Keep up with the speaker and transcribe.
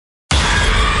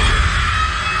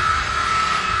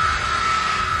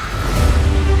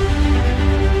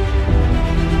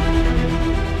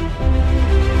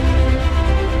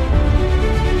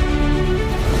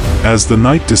As the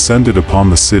night descended upon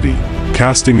the city,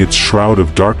 casting its shroud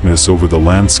of darkness over the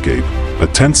landscape, a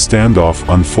tense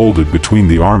standoff unfolded between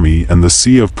the army and the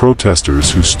sea of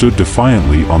protesters who stood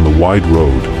defiantly on the wide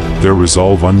road, their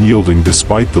resolve unyielding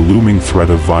despite the looming threat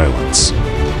of violence.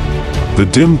 The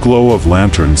dim glow of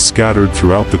lanterns scattered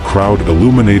throughout the crowd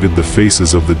illuminated the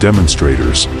faces of the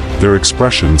demonstrators, their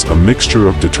expressions a mixture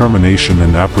of determination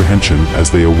and apprehension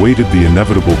as they awaited the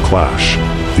inevitable clash.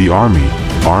 The army,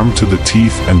 armed to the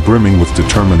teeth and brimming with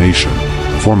determination,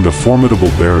 formed a formidable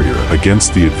barrier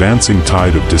against the advancing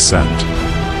tide of dissent.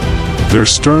 Their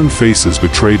stern faces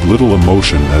betrayed little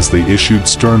emotion as they issued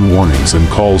stern warnings and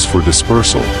calls for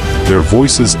dispersal, their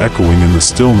voices echoing in the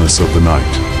stillness of the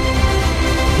night.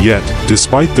 Yet,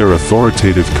 despite their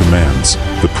authoritative commands,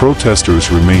 the protesters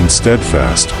remained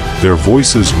steadfast, their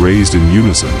voices raised in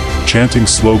unison, chanting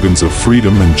slogans of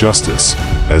freedom and justice.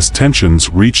 As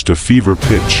tensions reached a fever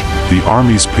pitch, the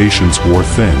army's patience wore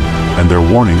thin, and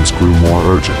their warnings grew more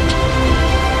urgent.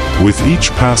 With each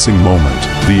passing moment,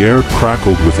 the air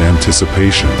crackled with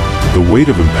anticipation, the weight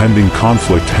of impending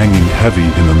conflict hanging heavy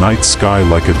in the night sky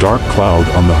like a dark cloud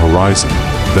on the horizon.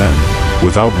 Then,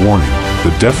 without warning,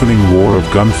 the deafening roar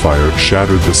of gunfire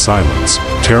shattered the silence,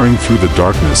 tearing through the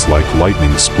darkness like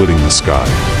lightning splitting the sky.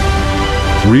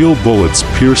 Real bullets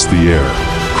pierced the air,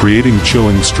 creating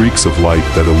chilling streaks of light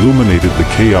that illuminated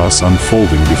the chaos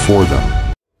unfolding before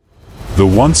them. The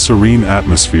once serene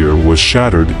atmosphere was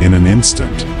shattered in an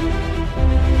instant,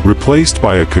 replaced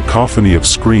by a cacophony of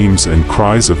screams and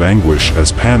cries of anguish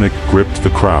as panic gripped the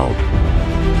crowd.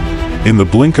 In the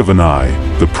blink of an eye,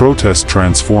 the protest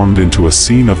transformed into a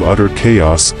scene of utter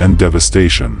chaos and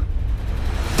devastation.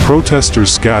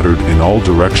 Protesters scattered in all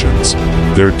directions,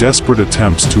 their desperate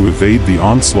attempts to evade the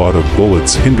onslaught of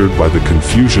bullets hindered by the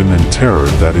confusion and terror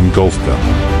that engulfed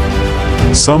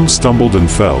them. Some stumbled and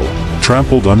fell,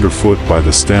 trampled underfoot by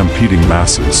the stampeding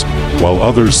masses, while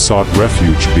others sought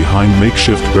refuge behind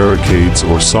makeshift barricades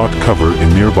or sought cover in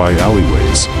nearby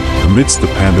alleyways. Amidst the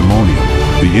pandemonium,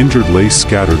 the injured lay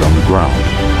scattered on the ground,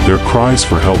 their cries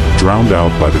for help drowned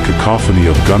out by the cacophony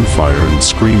of gunfire and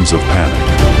screams of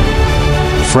panic.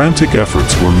 Frantic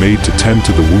efforts were made to tend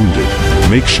to the wounded,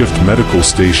 makeshift medical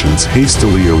stations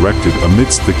hastily erected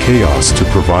amidst the chaos to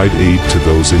provide aid to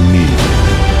those in need.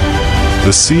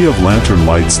 The sea of lantern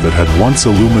lights that had once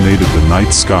illuminated the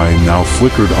night sky now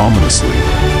flickered ominously,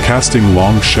 casting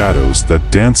long shadows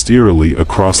that danced eerily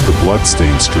across the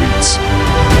blood-stained streets.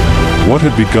 What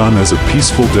had begun as a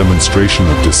peaceful demonstration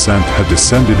of dissent had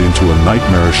descended into a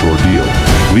nightmarish ordeal,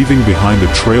 leaving behind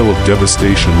a trail of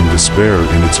devastation and despair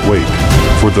in its wake.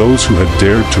 For those who had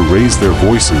dared to raise their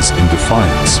voices in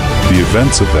defiance, the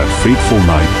events of that fateful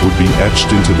night would be etched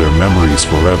into their memories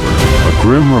forever, a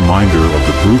grim reminder of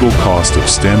the brutal cost of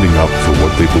standing up for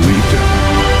what they believed in.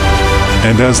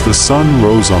 And as the sun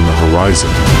rose on the horizon,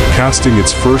 casting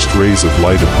its first rays of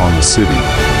light upon the city,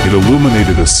 it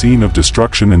illuminated a scene of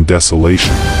destruction and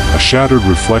desolation, a shattered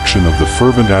reflection of the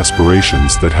fervent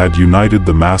aspirations that had united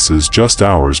the masses just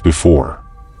hours before.